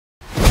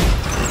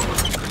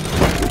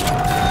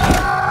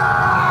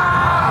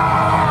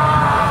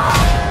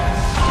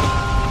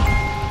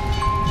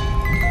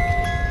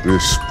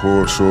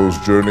poor soul's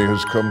journey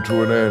has come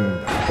to an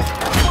end.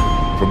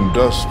 From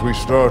dust we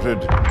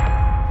started,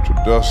 to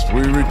dust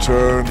we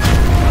return.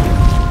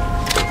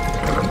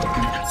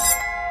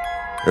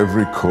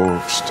 Every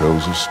corpse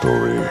tells a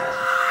story.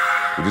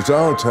 It is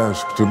our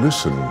task to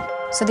listen.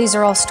 So these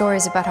are all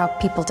stories about how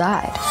people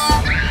died.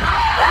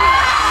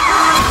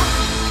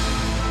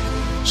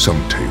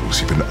 Some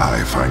tales even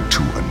I find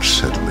too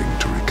unsettling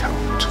to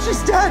recount.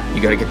 She's dead!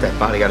 You gotta get that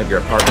body out of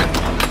your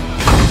apartment.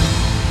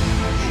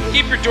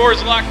 Keep your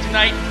doors locked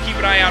tonight and keep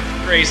an eye out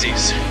for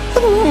crazies.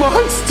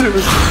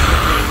 Monsters!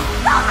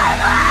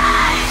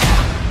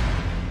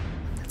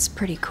 That's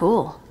pretty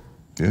cool.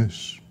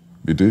 Yes,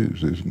 it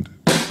is, isn't it?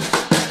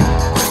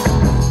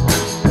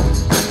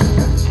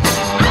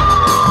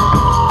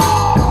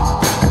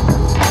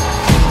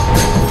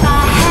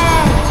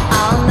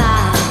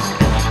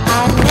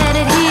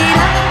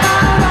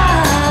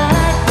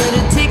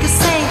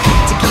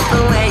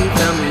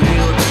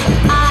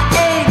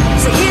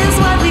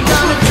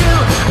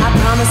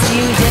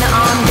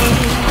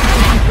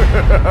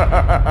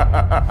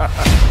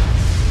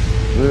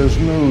 There's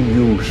no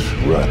use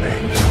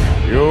running.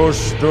 Your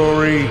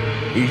story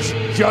is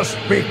just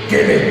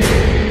beginning.